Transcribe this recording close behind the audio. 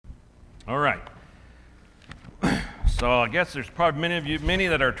All right. So I guess there's probably many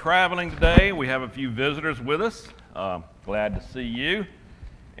that are traveling today. We have a few visitors with us. Glad to see you.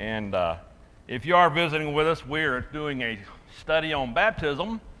 And if you are visiting with us, we're doing a study on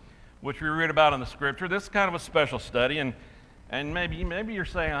baptism, which we read about in the Scripture. This is kind of a special study, and maybe you're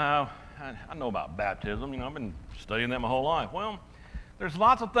saying, "Oh, I know about baptism. I've been studying that my whole life." Well, there's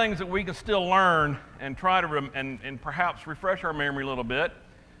lots of things that we can still learn and try to and perhaps refresh our memory a little bit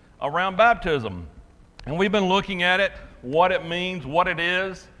around baptism. And we've been looking at it, what it means, what it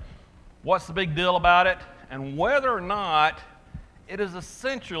is, what's the big deal about it, and whether or not it is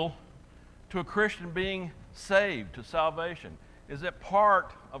essential to a Christian being saved, to salvation. Is it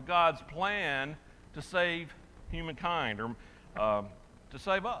part of God's plan to save humankind or to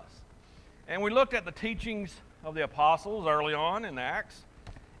save us? And we looked at the teachings of the apostles early on in Acts,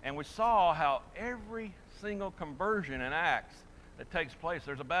 and we saw how every single conversion in Acts that takes place,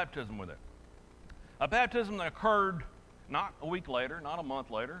 there's a baptism with it. A baptism that occurred not a week later, not a month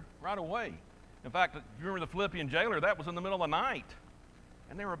later, right away. In fact, if you remember the Philippian jailer, that was in the middle of the night,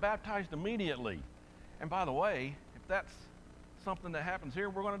 and they were baptized immediately. And by the way, if that's something that happens here,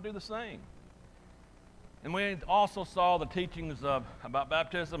 we're going to do the same. And we also saw the teachings about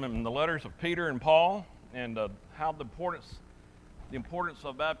baptism in the letters of Peter and Paul, and how the importance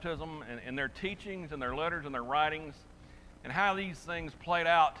of baptism and their teachings and their letters and their writings, and how these things played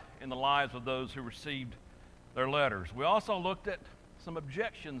out in the lives of those who received their letters. We also looked at some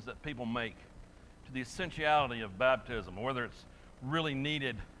objections that people make to the essentiality of baptism, whether it's really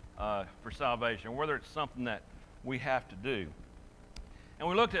needed for salvation, whether it's something that we have to do. And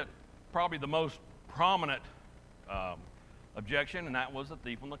we looked at probably the most prominent objection, and that was the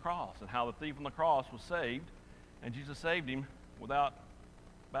thief on the cross, and how the thief on the cross was saved, and Jesus saved him without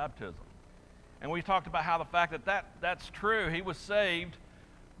baptism. And we talked about how the fact that's true, he was saved,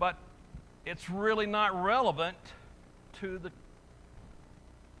 but it's really not relevant to the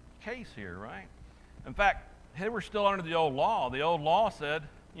case here, right? In fact, they were still under the old law. The old law said,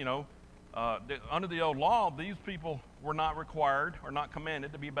 under the old law, these people were not required or not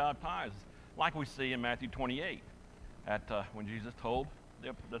commanded to be baptized, like we see in Matthew 28, when Jesus told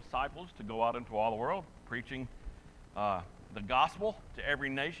the disciples to go out into all the world, preaching the gospel to every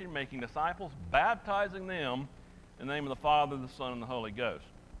nation, making disciples, baptizing them in the name of the Father, the Son, and the Holy Ghost.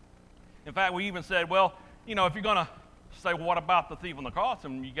 In fact, we even said, well, if you're going to say, what about the thief on the cross?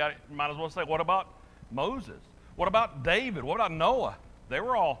 And you might as well say, what about Moses? What about David? What about Noah? They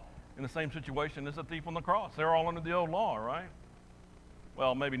were all in the same situation as the thief on the cross. They were all under the old law, right?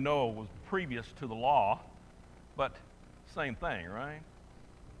 Well, maybe Noah was previous to the law, but same thing, right?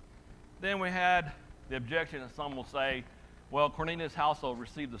 Then we had the objection that some will say, well, Cornelius' household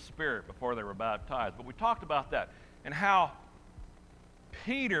received the Spirit before they were baptized. But we talked about that and how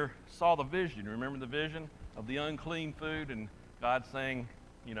Peter saw the vision. Remember the vision of the unclean food and God saying,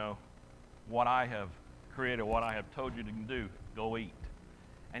 what I have created, what I have told you to do, go eat.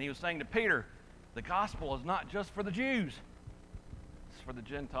 And he was saying to Peter, the gospel is not just for the Jews, it's for the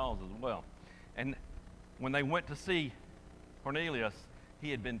Gentiles as well. And when they went to see Cornelius,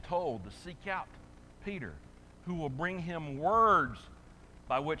 he had been told to seek out Peter, who will bring him words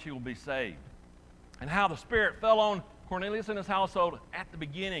by which he will be saved. And how the Spirit fell on Cornelius and his household at the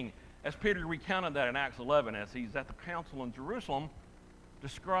beginning, as Peter recounted that in Acts 11, as he's at the council in Jerusalem,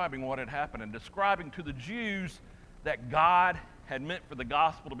 describing what had happened and describing to the Jews that God had meant for the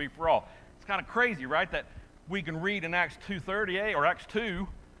gospel to be for all. It's kind of crazy, right, that we can read in Acts 2:38 or Acts 2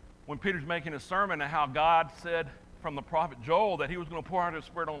 when Peter's making his sermon and how God said from the prophet Joel that he was going to pour out his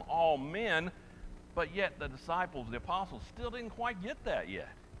Spirit on all men. But yet the disciples, the apostles, still didn't quite get that yet.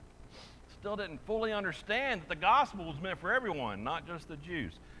 Still didn't fully understand that the gospel was meant for everyone, not just the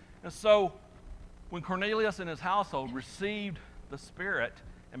Jews. And so when Cornelius and his household received the Spirit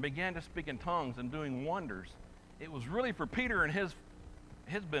and began to speak in tongues and doing wonders, it was really for Peter and his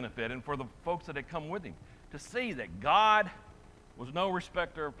benefit and for the folks that had come with him to see that God was no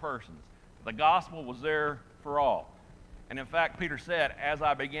respecter of persons. The gospel was there for all. And in fact, Peter said, as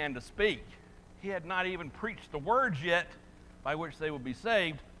I began to speak, he had not even preached the words yet by which they would be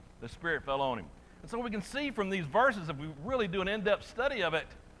saved. The Spirit fell on him. And so we can see from these verses, if we really do an in-depth study of it,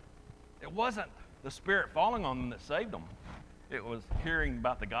 it wasn't the Spirit falling on them that saved them. It was hearing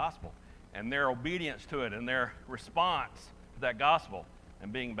about the gospel and their obedience to it and their response to that gospel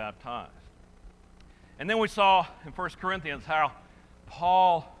and being baptized. And then we saw in 1 Corinthians how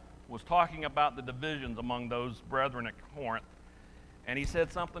Paul was talking about the divisions among those brethren at Corinth. And he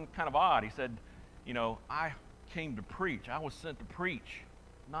said something kind of odd. He said, I came to preach. I was sent to preach,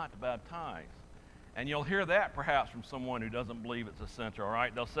 not to baptize. And you'll hear that perhaps from someone who doesn't believe it's essential,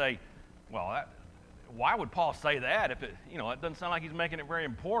 right? They'll say, why would Paul say that if it doesn't sound like he's making it very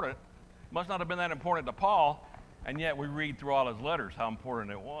important? It must not have been that important to Paul, and yet we read through all his letters how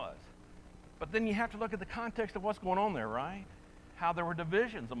important it was. But then you have to look at the context of what's going on there, right? How there were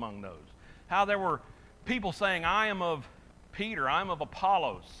divisions among those. How there were people saying, I am of Peter, I am of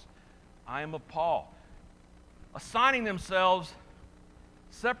Apollos, I am of Paul. Assigning themselves,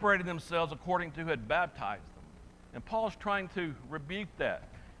 separating themselves according to who had baptized them. And Paul's trying to rebuke that.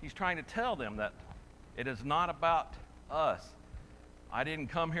 He's trying to tell them that it is not about us. I didn't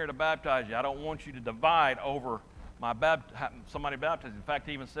come here to baptize you. I don't want you to divide over somebody baptized. In fact,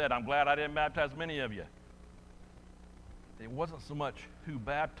 he even said, I'm glad I didn't baptize many of you. It wasn't so much who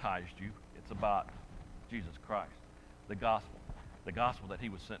baptized you, it's about Jesus Christ, the gospel that he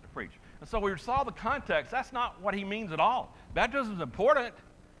was sent to preach. And so we saw the context. That's not what he means at all. Baptism is important,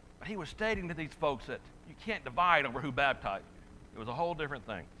 but he was stating to these folks that you can't divide over who baptized you. It was a whole different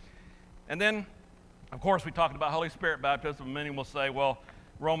thing. And then, of course, we talked about Holy Spirit baptism. Many will say, well,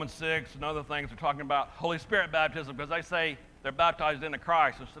 Romans 6 and other things are talking about Holy Spirit baptism because they say they're baptized into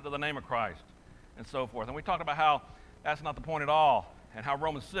Christ instead of the name of Christ and so forth. And we talked about how that's not the point at all, and how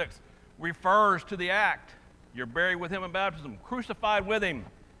Romans 6 refers to the act. You're buried with him in baptism, crucified with him,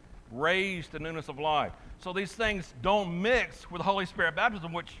 raised to newness of life. So these things don't mix with the Holy Spirit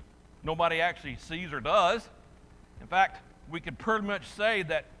baptism, which nobody actually sees or does. In fact, we could pretty much say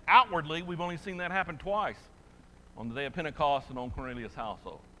that outwardly we've only seen that happen twice, on the day of Pentecost and on Cornelius'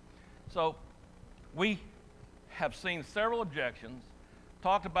 household. So we have seen several objections,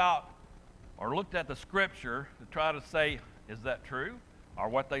 talked about or looked at the scripture to try to say, is that true? Are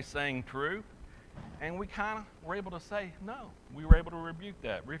what they saying true? And we kind of were able to say, no. We were able to rebuke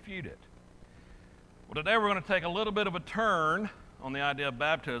that, refute it. Well, today we're going to take a little bit of a turn on the idea of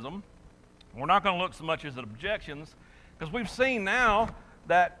baptism. We're not going to look so much as at objections, because we've seen now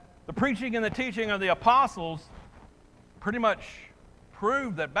that the preaching and the teaching of the apostles pretty much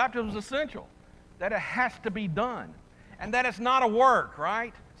proved that baptism is essential, that it has to be done, and that it's not a work,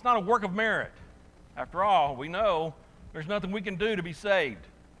 right? It's not a work of merit. After all, we know there's nothing we can do to be saved.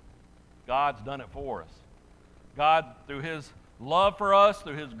 God's done it for us. God, through his love for us,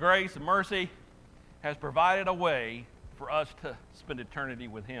 through his grace and mercy, has provided a way for us to spend eternity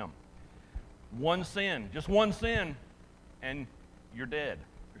with him. One sin, just one sin, and you're dead.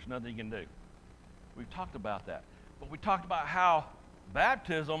 There's nothing you can do. We've talked about that. But we talked about how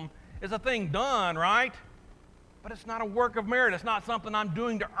baptism is a thing done, right? But it's not a work of merit. It's not something I'm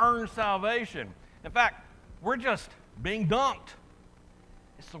doing to earn salvation. In fact, we're just being dunked.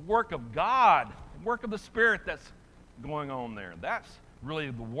 It's the work of God, the work of the Spirit that's going on there. That's really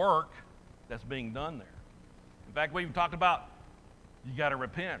the work that's being done there. In fact, we even talked about you got to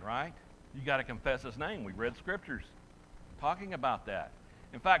repent, right? You got to confess his name. We read scriptures talking about that.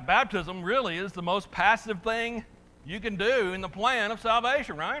 In fact, baptism really is the most passive thing you can do in the plan of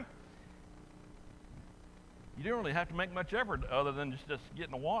salvation, right? You don't really have to make much effort other than just get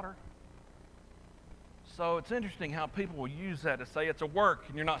in the water. So it's interesting how people will use that to say it's a work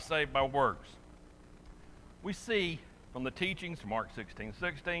and you're not saved by works. We see from the teachings, Mark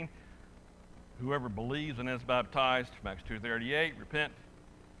 16:16, whoever believes and is baptized, Acts 2:38, repent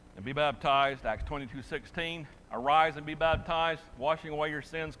and be baptized, Acts 22:16, arise and be baptized, washing away your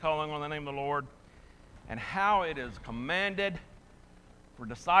sins, calling on the name of the Lord, and how it is commanded for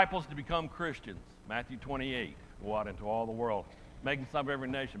disciples to become Christians. Matthew 28, go out into all the world, making disciples of every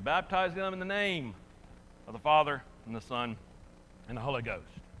nation, baptizing them in the name of the Father and the Son and the Holy Ghost.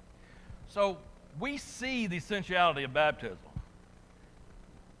 So we see the essentiality of baptism.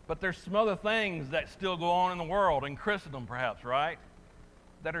 But there's some other things that still go on in the world, in Christendom perhaps, right?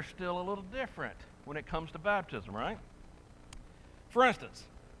 That are still a little different when it comes to baptism, right? For instance,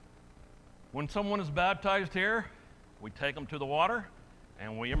 when someone is baptized here, we take them to the water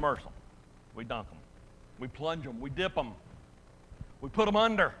and we immerse them. We dunk them. We plunge them. We dip them. We put them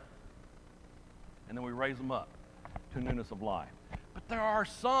under. And then we raise them up to newness of life. But there are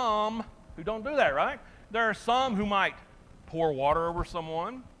some who don't do that, right? There are some who might pour water over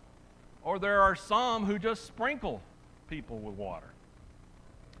someone, or there are some who just sprinkle people with water.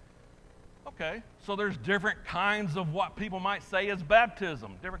 Okay, so there's different kinds of what people might say is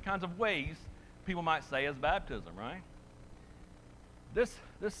baptism, different kinds of ways people might say is baptism, right? This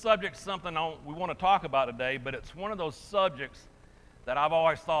subject's something we want to talk about today, but it's one of those subjects that I've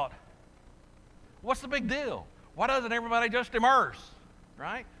always thought, what's the big deal? Why doesn't everybody just immerse,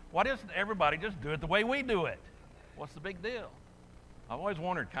 right? Why doesn't everybody just do it the way we do it? What's the big deal? I've always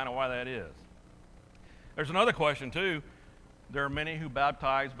wondered kind of why that is. There's another question, too. There are many who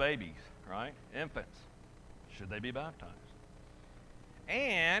baptize babies, right? Infants. Should they be baptized?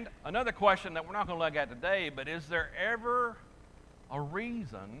 And another question that we're not going to look at today, but is there ever a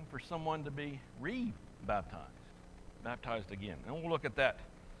reason for someone to be re-baptized, baptized again? And we'll look at that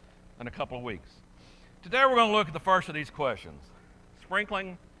in a couple of weeks. Today we're going to look at the first of these questions: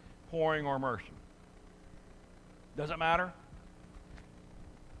 sprinkling, pouring, or immersion. Does it matter?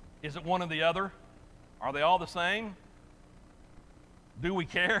 Is it one or the other? Are they all the same? Do we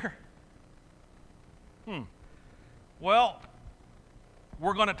care? Well,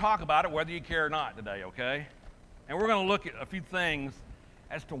 we're going to talk about it whether you care or not today, okay? And we're going to look at a few things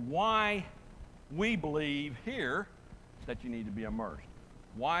as to why we believe here that you need to be immersed.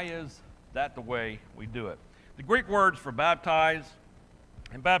 Why is that the way we do it? The Greek words for baptize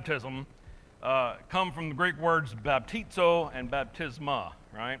and baptism come from the Greek words baptizo and baptisma,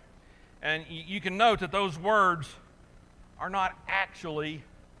 right? And you can note that those words are not actually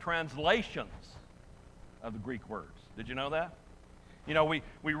translations of the Greek words. Did you know that? You know, we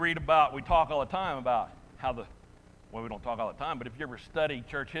talk all the time about how we don't talk all the time, but if you ever study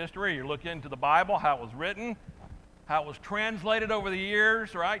church history, you look into the Bible, how it was written, how it was translated over the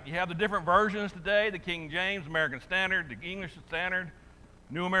years, right? You have the different versions today, the King James, American Standard, the English Standard,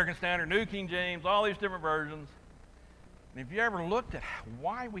 New American Standard, New King James, all these different versions. And if you ever looked at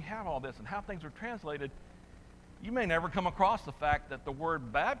why we have all this and how things are translated, you may never come across the fact that the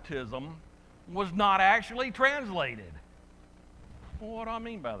word baptism was not actually translated. Well, what do I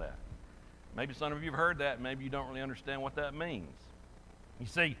mean by that? Maybe some of you have heard that, maybe you don't really understand what that means. You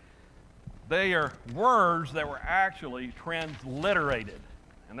see, they are words that were actually transliterated,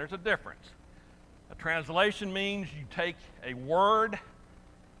 and there's a difference. A translation means you take a word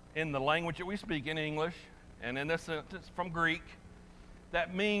in the language that we speak in English, and in this sentence from Greek,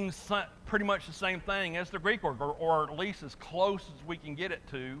 that means pretty much the same thing as the Greek word, or at least as close as we can get it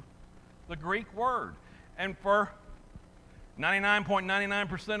to the Greek word. And for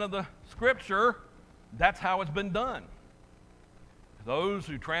 99.99% of the Scripture, that's how it's been done. Those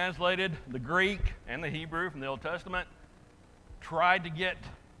who translated the Greek and the Hebrew from the Old Testament tried to get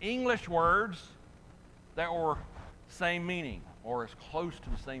English words that were same meaning or as close to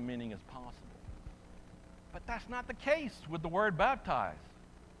the same meaning as possible. But that's not the case with the word baptize.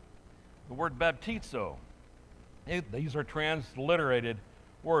 The word baptizo, these are transliterated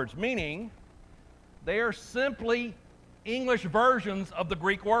words, meaning they are simply English versions of the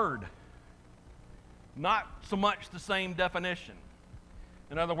Greek word, not so much the same definition.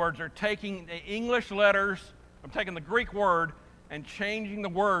 In other words, they're taking the English letters, I'm taking the Greek word and changing the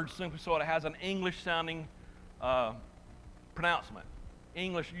word simply so it has an English-sounding pronouncement.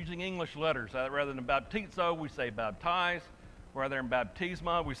 Using English letters. Rather than baptizo, we say baptize. Rather than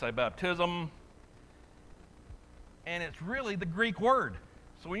baptisma, we say baptism. And it's really the Greek word.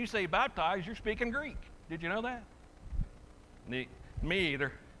 So when you say baptize, you're speaking Greek. Did you know that? Me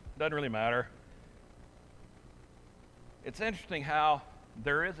either. Doesn't really matter. It's interesting how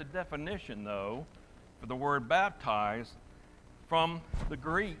there is a definition, though, for the word baptize from the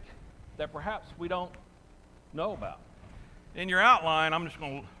Greek that perhaps we don't know about. In your outline, I'm just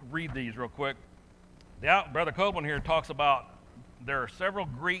going to read these real quick. Brother Copeland here talks about there are several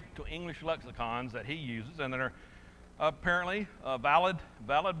Greek to English lexicons that he uses, and that are apparently valid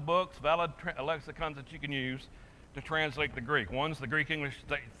books, valid lexicons that you can use to translate the Greek. One's the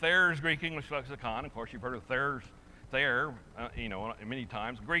Thayer's Greek English lexicon. Of course, you've heard of Thayer, many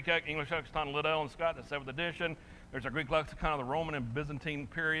times. Greek English lexicon, Liddell and Scott, the 7th edition. There's a Greek lexicon of the Roman and Byzantine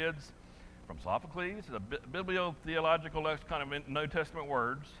periods, from Sophocles, the Bibliotheological Lexicon of New Testament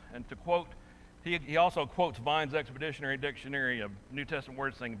words. And to quote, he also quotes Vine's Expeditionary Dictionary of New Testament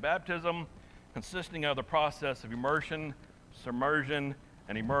words, saying, baptism consisting of the process of immersion, submersion,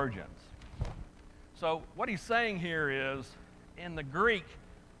 and emergence. So what he's saying here is, in the Greek,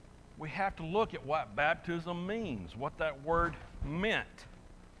 we have to look at what baptism means, what that word meant.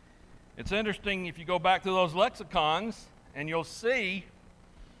 It's interesting if you go back to those lexicons, and you'll see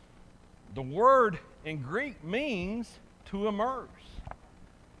the word in Greek means to immerse,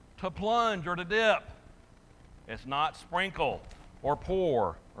 to plunge, or to dip. It's not sprinkle or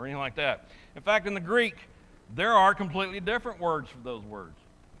pour or anything like that. In fact, in the Greek, there are completely different words for those words.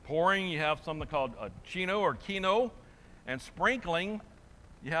 Pouring, you have something called chino or kino, and sprinkling,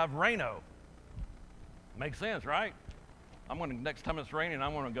 you have reno. Makes sense, right? Next time it's raining,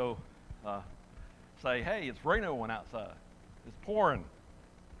 I'm going to go say, hey, it's reno outside. It's pouring.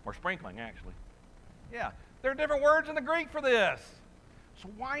 Or sprinkling, actually. Yeah, there are different words in the Greek for this. So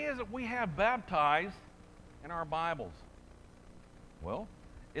why is it we have baptized in our Bibles? Well,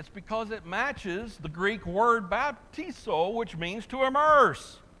 it's because it matches the Greek word baptizo, which means to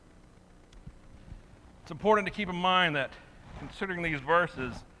immerse. It's important to keep in mind that considering these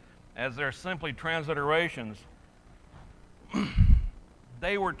verses as they're simply transliterations,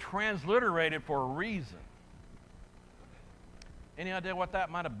 they were transliterated for a reason. Any idea what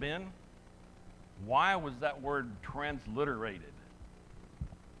that might have been? Why was that word transliterated?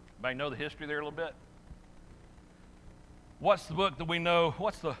 Anybody know the history there a little bit? What's the book that we know,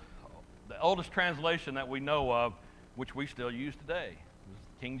 what's the oldest translation that we know of, which we still use today? It was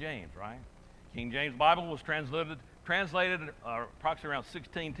King James, right? King James Bible was translated approximately around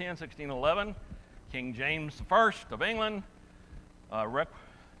 1610, 1611. King James I of England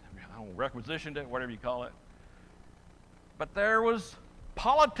requisitioned it, whatever you call it. But there was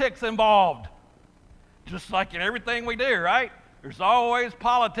politics involved, just like in everything we do, right? There's always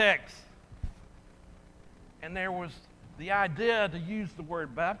politics. And there was the idea to use the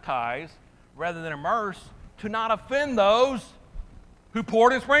word baptize rather than immerse to not offend those who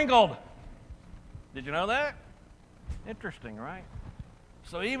poured and sprinkled. Did you know that? Interesting, right?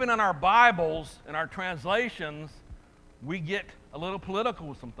 So even in our Bibles, in our translations, we get a little political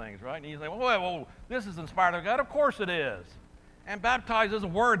with some things, right? And you say, well, this is inspired of God. Of course it is. And baptize is a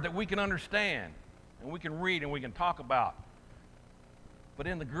word that we can understand, and we can read, and we can talk about. But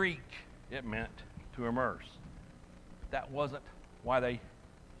in the Greek, it meant to immerse. That wasn't why they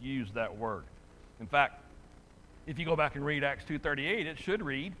used that word. In fact, if you go back and read Acts 2:38, it should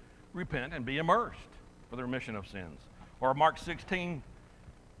read, repent and be immersed for the remission of sins. Or Mark 16,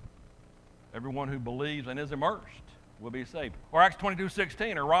 everyone who believes and is immersed will be saved. Or Acts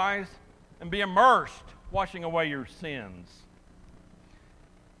 22:16, arise and be immersed, washing away your sins.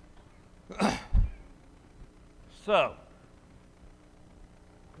 So,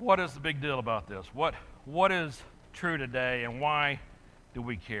 what is the big deal about this? What is true today, and why do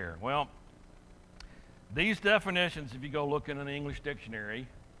we care? Well, these definitions, if you go look in an English dictionary,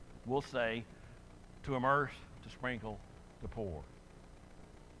 will say to immerse, to sprinkle, to pour.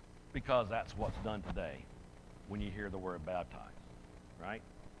 Because that's what's done today when you hear the word baptize, right?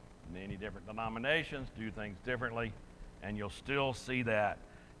 Many different denominations do things differently, and you'll still see that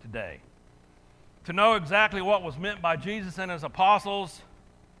today. To know exactly what was meant by Jesus and his apostles,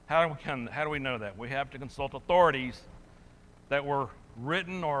 how do we know that? We have to consult authorities that were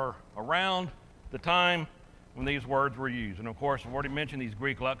written or around the time when these words were used. And of course, I've already mentioned these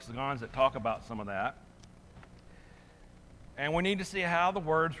Greek lexicons that talk about some of that. And we need to see how the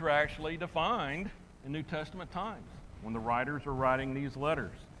words were actually defined in New Testament times when the writers were writing these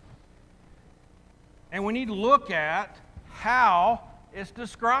letters. And we need to look at how it's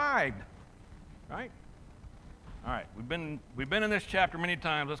described, right? All right, we've been in this chapter many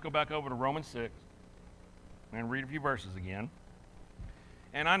times. Let's go back over to Romans 6 and read a few verses again.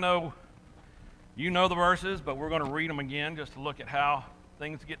 And I know you know the verses, but we're going to read them again just to look at how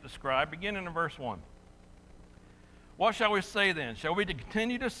things get described. Beginning in verse 1. What shall we say then? Shall we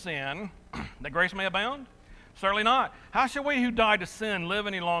continue to sin that grace may abound? Certainly not. How shall we who died to sin live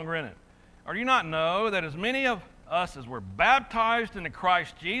any longer in it? Or do you not know that as many of us as were baptized into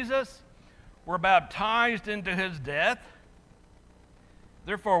Christ Jesus were baptized into his death?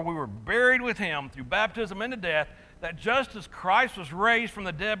 Therefore we were buried with him through baptism into death, that just as Christ was raised from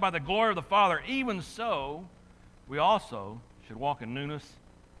the dead by the glory of the Father, even so we also should walk in newness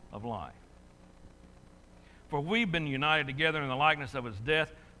of life. For we've been united together in the likeness of his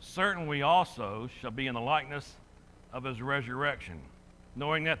death, certain we also shall be in the likeness of his resurrection,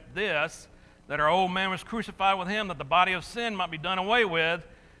 knowing that our old man was crucified with him, that the body of sin might be done away with,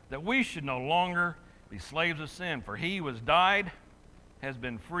 that we should no longer be slaves of sin. For he who has died has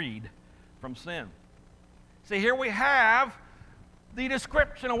been freed from sin. See, here we have the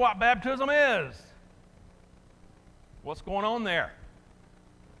description of what baptism is. What's going on there?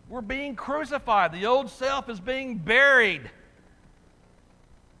 We're being crucified. The old self is being buried.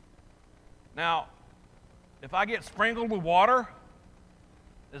 Now, if I get sprinkled with water,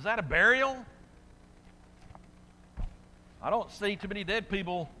 is that a burial? I don't see too many dead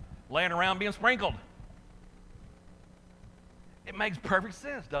people laying around being sprinkled. It makes perfect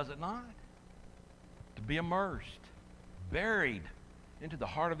sense, does it not? To be immersed, buried into the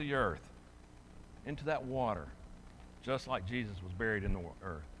heart of the earth, into that water, just like Jesus was buried in the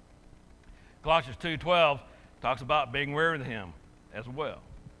earth. Colossians 2:12 talks about being buried with him as well.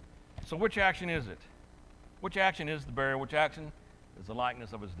 So which action is it? Which action is the burial? Which action is the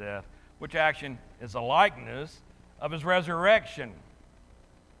likeness of his death? Which action is the likeness of his resurrection?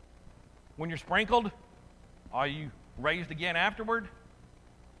 When you're sprinkled, are you raised again afterward?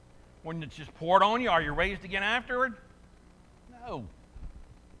 When it's just poured on you, are you raised again afterward? No.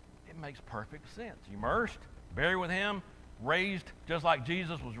 It makes perfect sense. Immersed, buried with him, raised just like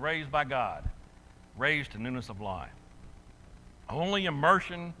Jesus was raised by God, raised to newness of life. Only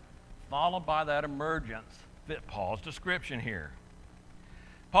immersion followed by that emergence fit Paul's description here.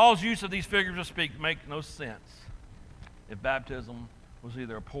 Paul's use of these figures of speech make no sense if baptism was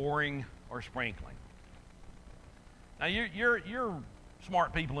either a pouring or sprinkling. Now, you're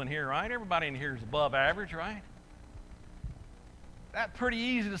smart people in here, right? Everybody in here is above average, right? That's pretty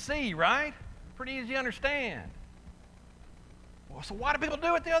easy to see, right? Pretty easy to understand. Well, so why do people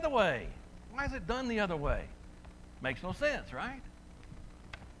do it the other way? Why is it done the other way? Makes no sense, right?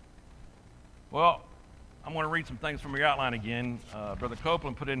 Well, I'm going to read some things from your outline again. Brother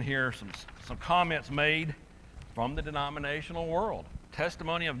Copeland put in here some comments made from the denominational world.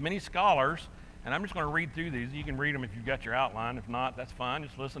 Testimony of many scholars, and I'm just going to read through these. You can read them if you've got your outline. If not, that's fine.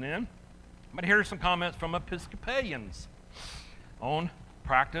 Just listen in. But here are some comments from Episcopalians on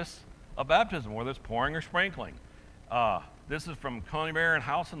practice of baptism, whether it's pouring or sprinkling. This is from Conybeare and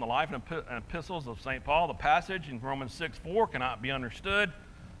Howson, The Life and Epistles of St. Paul. The passage in Romans 6:4 cannot be understood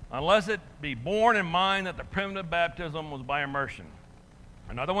unless it be borne in mind that the primitive baptism was by immersion.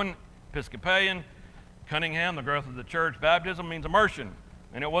 Another one, Episcopalian, Cunningham, The Growth of the Church. Baptism means immersion,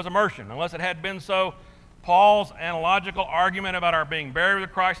 and it was immersion. Unless it had been so, Paul's analogical argument about our being buried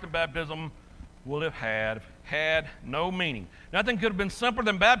with Christ in baptism would have had no meaning. Nothing could have been simpler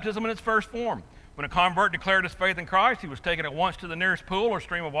than baptism in its first form. When a convert declared his faith in Christ, he was taken at once to the nearest pool or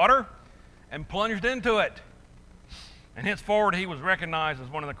stream of water and plunged into it. And henceforward, he was recognized as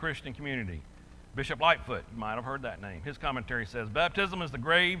one of the Christian community. Bishop Lightfoot, you might have heard that name. His commentary says, baptism is the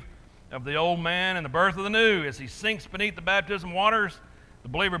grave of the old man and the birth of the new. As he sinks beneath the baptism waters, the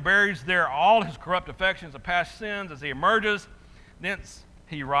believer buries there all his corrupt affections of past sins. As he emerges, thence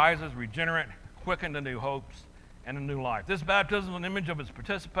he rises regenerate, quickened to new hopes and a new life. This baptism is an image of his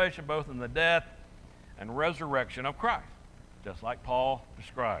participation both in the death and resurrection of Christ, just like Paul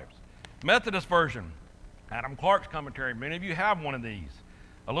describes. Methodist version, Adam Clark's commentary, many of you have one of these,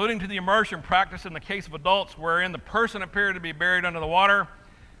 alluding to the immersion practice in the case of adults wherein the person appeared to be buried under the water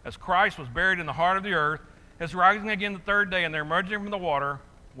as Christ was buried in the heart of the earth. His rising again the third day and their emerging from the water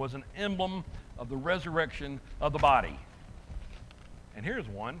was an emblem of the resurrection of the body. And here's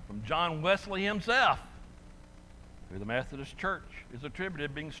one from John Wesley himself, who the Methodist Church is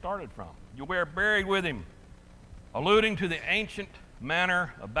attributed being started from. You were buried with him, alluding to the ancient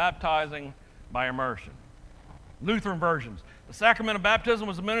manner of baptizing by immersion. Lutheran versions. The sacrament of baptism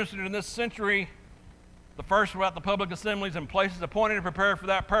was administered in this century, the first throughout the public assemblies and places appointed and prepared for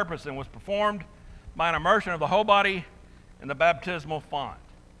that purpose, and was performed by an immersion of the whole body in the baptismal font.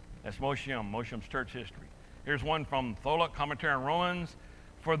 That's Mosheim's church history. Here's one from Tholuck, commentary on Romans.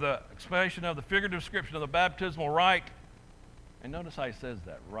 For the explanation of the figurative description of the baptismal rite, and notice how he says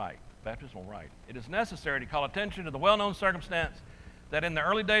that, rite, baptismal rite. It is necessary to call attention to the well-known circumstance that in the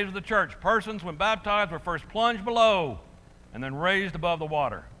early days of the church, persons when baptized were first plunged below and then raised above the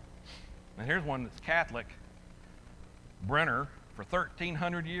water. And here's one that's Catholic. Brenner, for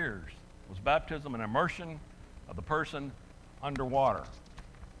 1,300 years, was baptism and immersion of the person underwater.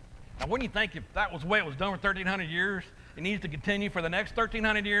 Now, wouldn't you think if that was the way it was done for 1,300 years, it needs to continue for the next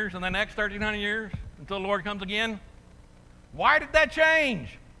 1,300 years and the next 1,300 years until the Lord comes again? Why did that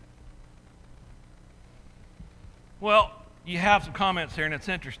change? Well, you have some comments here, and it's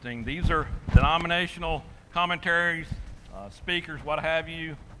interesting. These are denominational commentaries, speakers, what have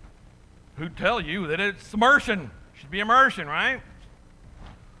you, who tell you that it's immersion. It should be immersion, right?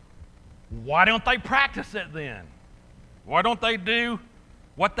 Why don't they practice it then? Why don't they do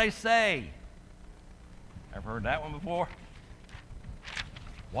what they say? Ever heard that one before?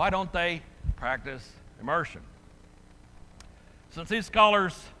 Why don't they practice immersion? Since these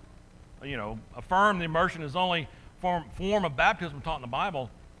scholars, affirm the immersion is only form of baptism taught in the Bible,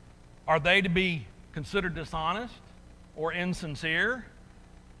 are they to be considered dishonest or insincere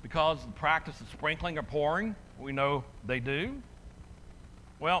because the practice of sprinkling or pouring? We know they do.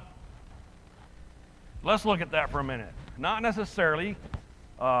 Well, let's look at that for a minute. Not necessarily.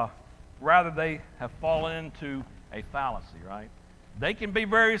 Rather, they have fallen into a fallacy, right? They can be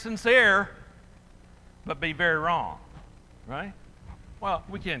very sincere, but be very wrong, right? Well,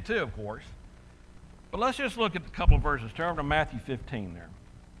 we can too, of course. But let's just look at a couple of verses. Turn over to Matthew 15 there.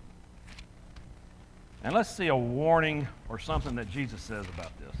 And let's see a warning or something that Jesus says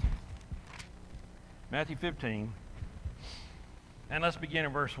about this. Matthew 15. And let's begin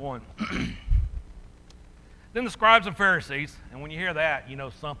in verse 1. Then the scribes and Pharisees, and when you hear that, you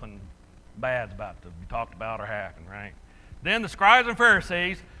know something bad's about to be talked about or happen, right? Then the scribes and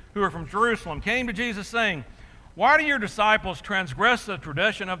Pharisees, who were from Jerusalem, came to Jesus saying, "Why do your disciples transgress the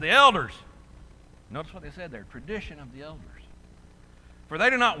tradition of the elders?" Notice what they said there, tradition of the elders. "For they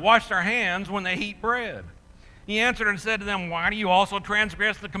do not wash their hands when they eat bread. He answered and said to them, why do you also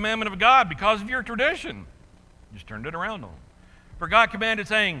transgress the commandment of God because of your tradition? Just turned it around on them. For God commanded,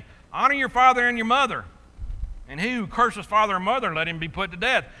 saying, honor your father and your mother, and he who curses father or mother, let him be put to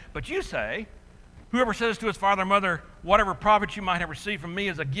death. But you say, whoever says to his father or mother, whatever profit you might have received from me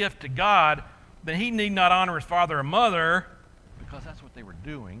is a gift to God, then he need not honor his father or mother, because that's what they were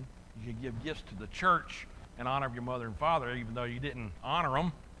doing. You could give gifts to the church in honor of your mother and father, even though you didn't honor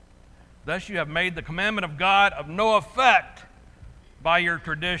them. Thus you have made the commandment of God of no effect by your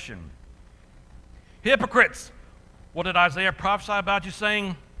tradition. Hypocrites! What did Isaiah prophesy about you,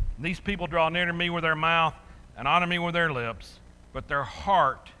 saying, these people draw near to me with their mouth and honor me with their lips, but their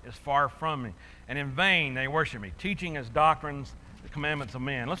heart is far from me, and in vain they worship me, teaching as doctrines the commandments of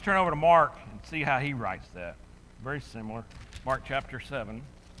men. Let's turn over to Mark and see how he writes that. Very similar. Mark chapter 7.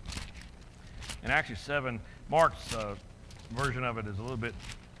 And actually 7, Mark's version of it is a little bit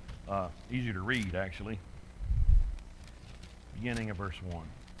easier to read, actually. Beginning of verse 1.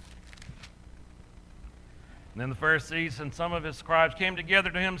 And then the Pharisees and some of his scribes came together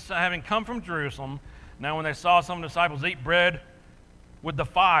to him, having come from Jerusalem. Now when they saw some disciples eat bread with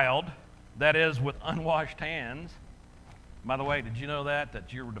defiled, that is, with unwashed hands. By the way, did you know that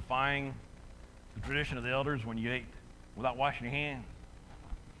you were defying the tradition of the elders when you ate without washing your hands?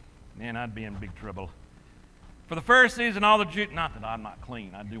 Man, I'd be in big trouble. For the Pharisees and all the Jews, not that I'm not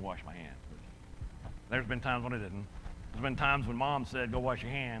clean, I do wash my hands. But there's been times when I didn't. There's been times when Mom said, go wash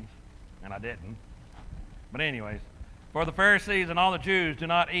your hands, and I didn't. But anyways, for the Pharisees and all the Jews do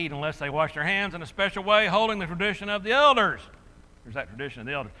not eat unless they wash their hands in a special way, holding the tradition of the elders. There's that tradition of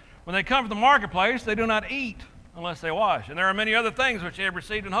the elders. When they come to the marketplace, they do not eat unless they wash. And there are many other things which they have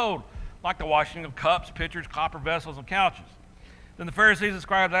received and hold, like the washing of cups, pitchers, copper vessels, and couches. Then the Pharisees and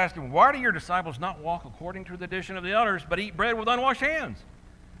scribes asked him, why do your disciples not walk according to the tradition of the elders, but eat bread with unwashed hands?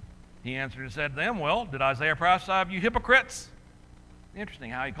 He answered and said to them, well, did Isaiah prophesy of you hypocrites?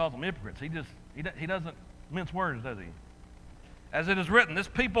 Interesting how he calls them hypocrites. He doesn't mince words, does he? As it is written, this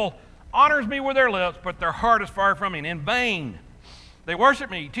people honors me with their lips, but their heart is far from me, and in vain they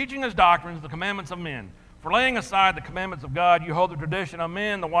worship me, teaching as doctrines the commandments of men. For laying aside the commandments of God, you hold the tradition of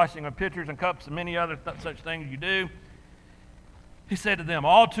men, the washing of pitchers and cups, and many other such things you do. He said to them,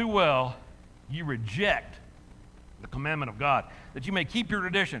 all too well, you reject the commandment of God, that you may keep your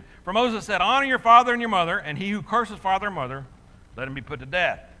tradition. For Moses said, honor your father and your mother, and he who curses father or mother, let him be put to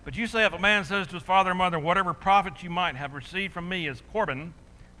death. But you say, if a man says to his father or mother, whatever profit you might have received from me is Corban,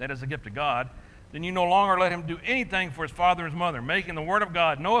 that is a gift to God, then you no longer let him do anything for his father or his mother, making the word of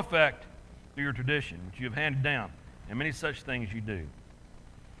God no effect through your tradition, which you have handed down, and many such things you do.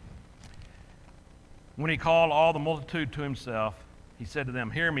 When he called all the multitude to himself, he said to them,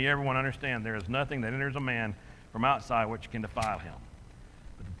 hear me, everyone understand, there is nothing that enters a man from outside which can defile him,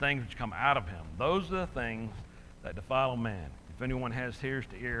 but the things which come out of him, those are the things that defile a man. If anyone has ears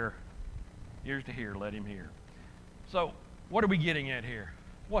to hear, let him hear. So, what are we getting at here?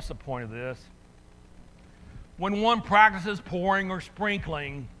 What's the point of this? When one practices pouring or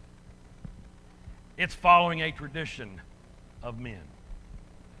sprinkling, it's following a tradition of men.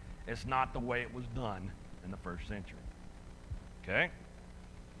 It's not the way it was done in the first century. Okay?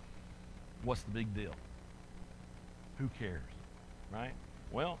 What's the big deal? Who cares? Right?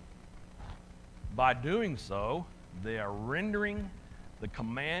 Well, by doing so, they are rendering the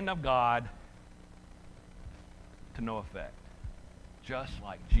command of God to no effect. Just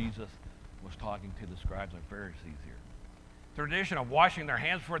like Jesus was talking to the scribes and Pharisees here. The tradition of washing their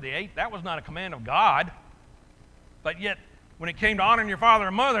hands before they ate, that was not a command of God. But yet, when it came to honoring your father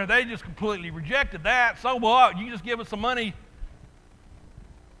and mother, they just completely rejected that. So what? You just give us some money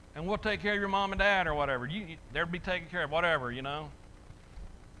and we'll take care of your mom and dad or whatever. They'll be taken care of, whatever, you know.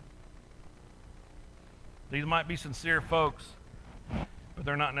 These might be sincere folks, but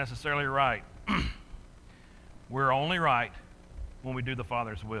they're not necessarily right. We're only right when we do the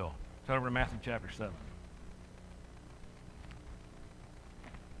Father's will. Turn over to Matthew chapter 7.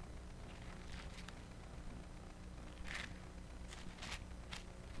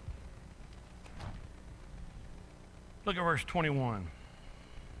 Look at verse 21.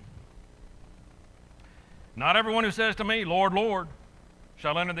 Not everyone who says to me, Lord, Lord,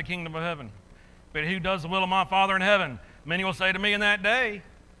 shall enter the kingdom of heaven, but he who does the will of my Father in heaven. Many will say to me in that day,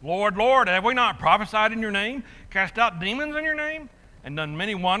 Lord, Lord, have we not prophesied in your name, cast out demons in your name, and done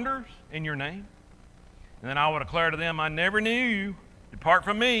many wonders in your name? And then I will declare to them, I never knew you. Depart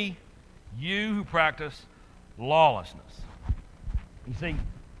from me, you who practice lawlessness. You see,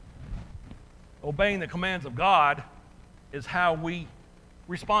 obeying the commands of God is how we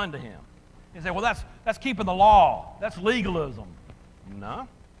respond to him. You say, well, that's keeping the law. That's legalism. No.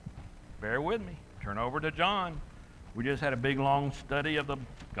 Bear with me. turn over to John. We just had a big, long study of the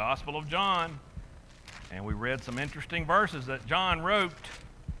Gospel of John, and we read some interesting verses that John wrote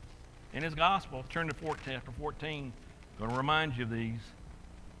in his Gospel. Turn to chapter 14. I'm going to remind you of these.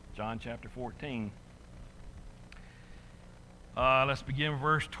 John chapter 14. Let's begin with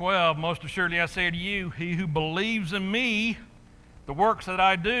verse 12. Most assuredly I say to you, he who believes in me, the works that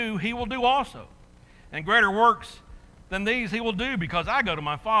I do, he will do also. And greater works than these he will do, because I go to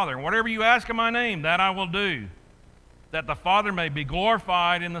my Father. And whatever you ask in my name, that I will do, that the Father may be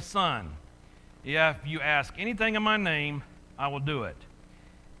glorified in the Son. If you ask anything in my name, I will do it.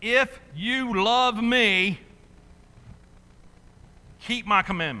 If you love me, keep my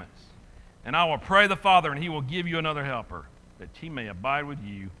commandments. And I will pray the Father, and he will give you another helper, that he may abide with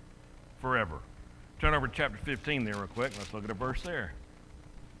you forever. Turn over to chapter 15 there real quick. Let's look at a verse there.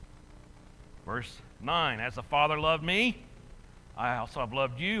 Verse 9, as the Father loved me, I also have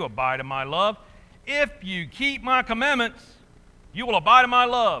loved you. Abide in my love. If you keep my commandments, you will abide in my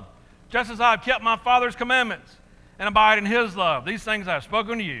love, just as I have kept my Father's commandments and abide in his love. These things I have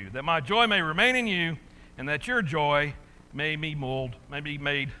spoken to you, that my joy may remain in you, and that your joy may be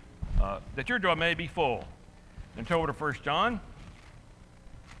that your joy may be full. And turn over to 1 John.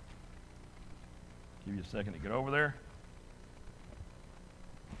 Give you a second to get over there.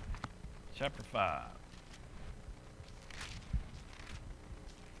 Chapter 5.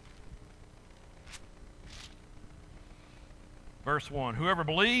 Verse 1. Whoever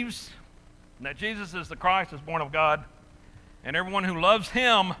believes that Jesus is the Christ is born of God, and everyone who loves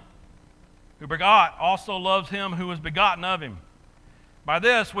him who begot also loves him who was begotten of him. By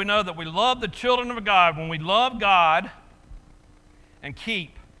this we know that we love the children of God when we love God and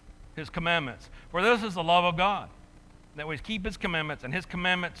keep his commandments. For this is the love of God, that we keep his commandments, and his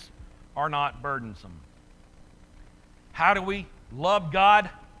commandments are not burdensome. How do we love God?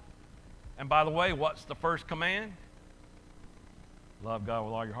 And by the way, what's the first command? Love God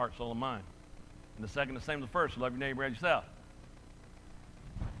with all your heart, soul, and mind. And the second, the same as the first, love your neighbor as yourself.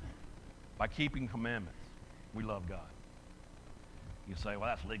 By keeping commandments, we love God. You say, well,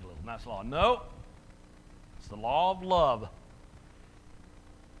 that's legalism, that's law. No, it's the law of love.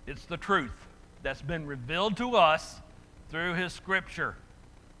 It's the truth that's been revealed to us through his scripture.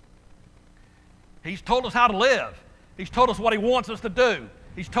 He's told us how to live. He's told us what he wants us to do.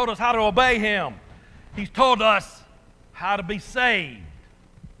 He's told us how to obey him. He's told us how to be saved.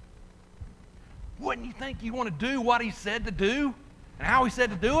 Wouldn't you think you want to do what he said to do and how he said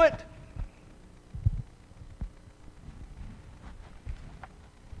to do it?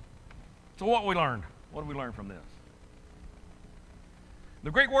 So what we learned? What did we learn from this? The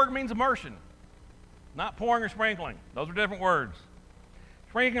Greek word means immersion, not pouring or sprinkling. Those are different words.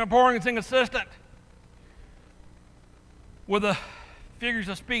 Sprinkling and pouring is inconsistent with the figures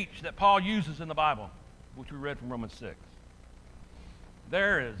of speech that Paul uses in the Bible, which we read from Romans 6.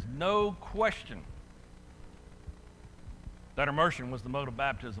 There is no question that immersion was the mode of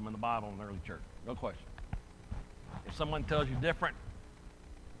baptism in the Bible in the early church. No question. If someone tells you different,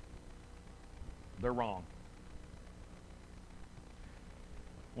 they're wrong.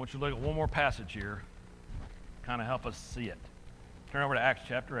 I want you to look at one more passage here, kind of help us see it. Turn over to Acts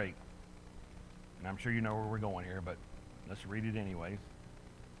chapter 8. And I'm sure you know where we're going here, but let's read it anyways.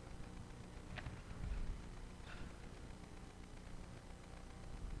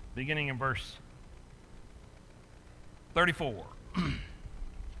 Beginning in verse 34.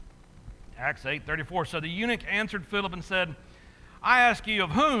 Acts 8:34. So the eunuch answered Philip and said, I ask you,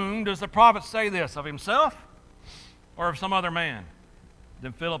 of whom does the prophet say this? Of himself or of some other man?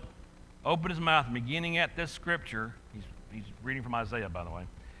 Then Philip opened his mouth, and beginning at this scripture, he's reading from Isaiah, by the way,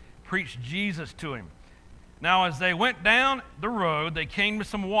 preached Jesus to him. Now as they went down the road, they came to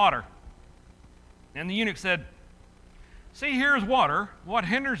some water. And the eunuch said, see, here is water. What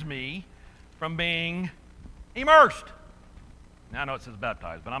hinders me from being immersed? Now I know it says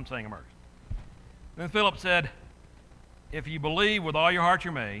baptized, but I'm saying immersed. Then Philip said, if you believe with all your heart,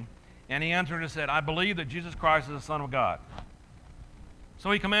 you may. And he answered and said, I believe that Jesus Christ is the Son of God.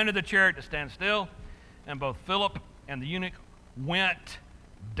 So he commanded the chariot to stand still, and both Philip and the eunuch went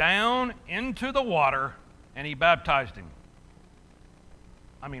down into the water, and he baptized him.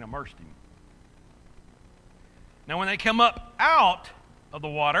 Immersed him. Now when they come up out of the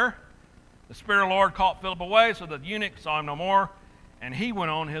water, the Spirit of the Lord caught Philip away, so that the eunuch saw him no more, and he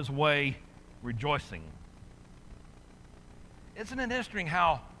went on his way rejoicing. Isn't it interesting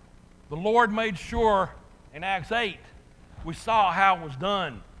how the Lord made sure in Acts 8 we saw how it was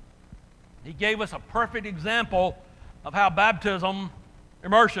done? He gave us a perfect example of how baptism,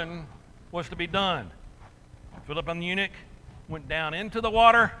 immersion, was to be done. Philip and the eunuch went down into the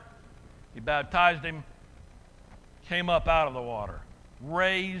water, He baptized him, came up out of the water,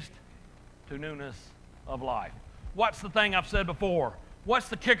 raised to newness of life. What's the thing I've said before? What's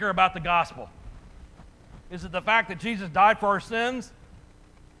the kicker about the gospel? Is it the fact that Jesus died for our sins?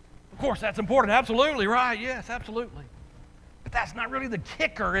 Of course, that's important. Absolutely, right. Yes, absolutely. But that's not really the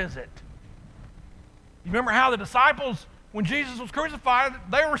kicker, is it? You remember how the disciples, when Jesus was crucified,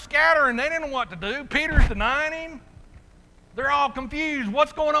 they were scattering. They didn't know what to do. Peter's denying him. They're all confused.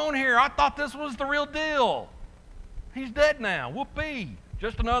 What's going on here? I thought this was the real deal. He's dead now. Whoopee.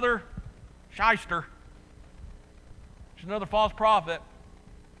 Just another shyster. Just another false prophet.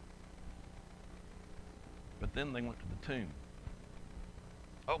 But then they went to the tomb.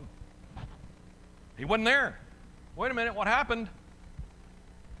 Oh, he wasn't there. Wait a minute, what happened?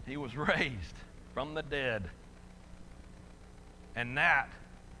 He was raised from the dead. And that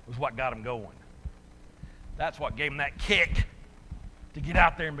was what got him going. That's what gave him that kick to get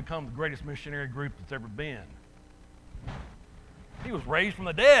out there and become the greatest missionary group that's ever been. He was raised from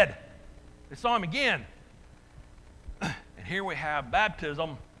the dead. They saw him again. And here we have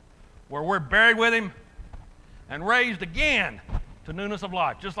baptism, where we're buried with him and raised again to newness of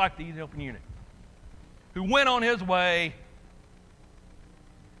life, just like the Ethiopian eunuch, who went on his way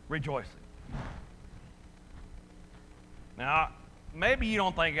rejoicing. Now, maybe you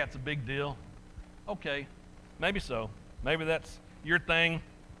don't think that's a big deal. Okay, maybe so. Maybe that's your thing.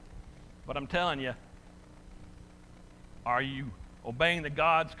 But I'm telling you, are you obeying the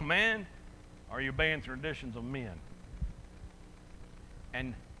God's command? Or are you obeying the traditions of men?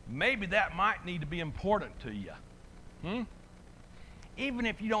 And maybe that might need to be important to you. Even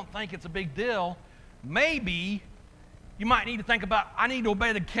if you don't think it's a big deal, maybe you might need to think about, I need to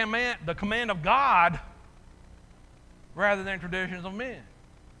obey the command of God rather than traditions of men.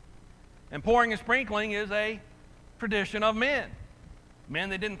 And pouring and sprinkling is a tradition of men. Men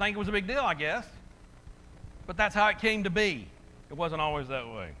that didn't think it was a big deal, I guess. But that's how it came to be. It wasn't always that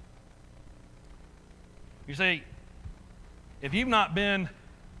way. You see, if you've not been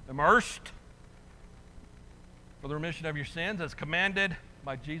immersed for the remission of your sins as commanded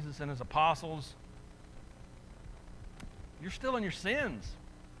by Jesus and his apostles, you're still in your sins.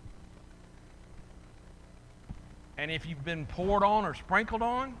 And if you've been poured on or sprinkled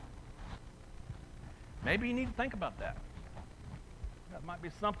on, maybe you need to think about that. That might be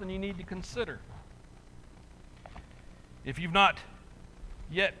something you need to consider. If you've not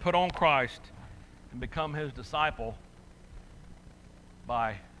yet put on Christ and become his disciple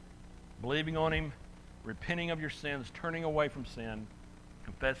by believing on him, repenting of your sins, turning away from sin,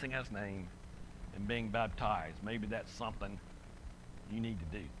 confessing his name, and being baptized, maybe that's something you need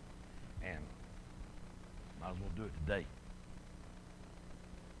to do. And might as well do it today.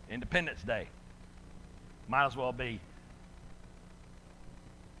 Independence Day. Might as well be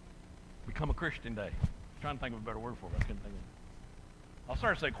Become a Christian Day. I'm trying to think of a better word for it, but I couldn't think of it. I'll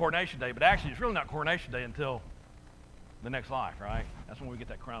start to say Coronation Day, but actually it's really not Coronation Day until the next life, right? That's when we get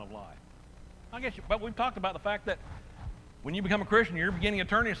that crown of life. I guess, but we've talked about the fact that when you become a Christian, you're beginning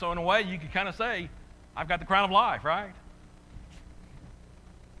eternity, so in a way you could kind of say, I've got the crown of life, right?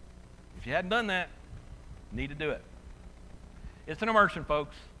 If you hadn't done that, you need to do it. It's an immersion,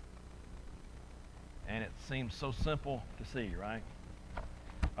 folks. And it seems so simple to see, right?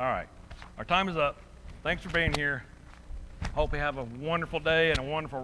 All right. Our time is up. Thanks for being here. Hope you have a wonderful day and a wonderful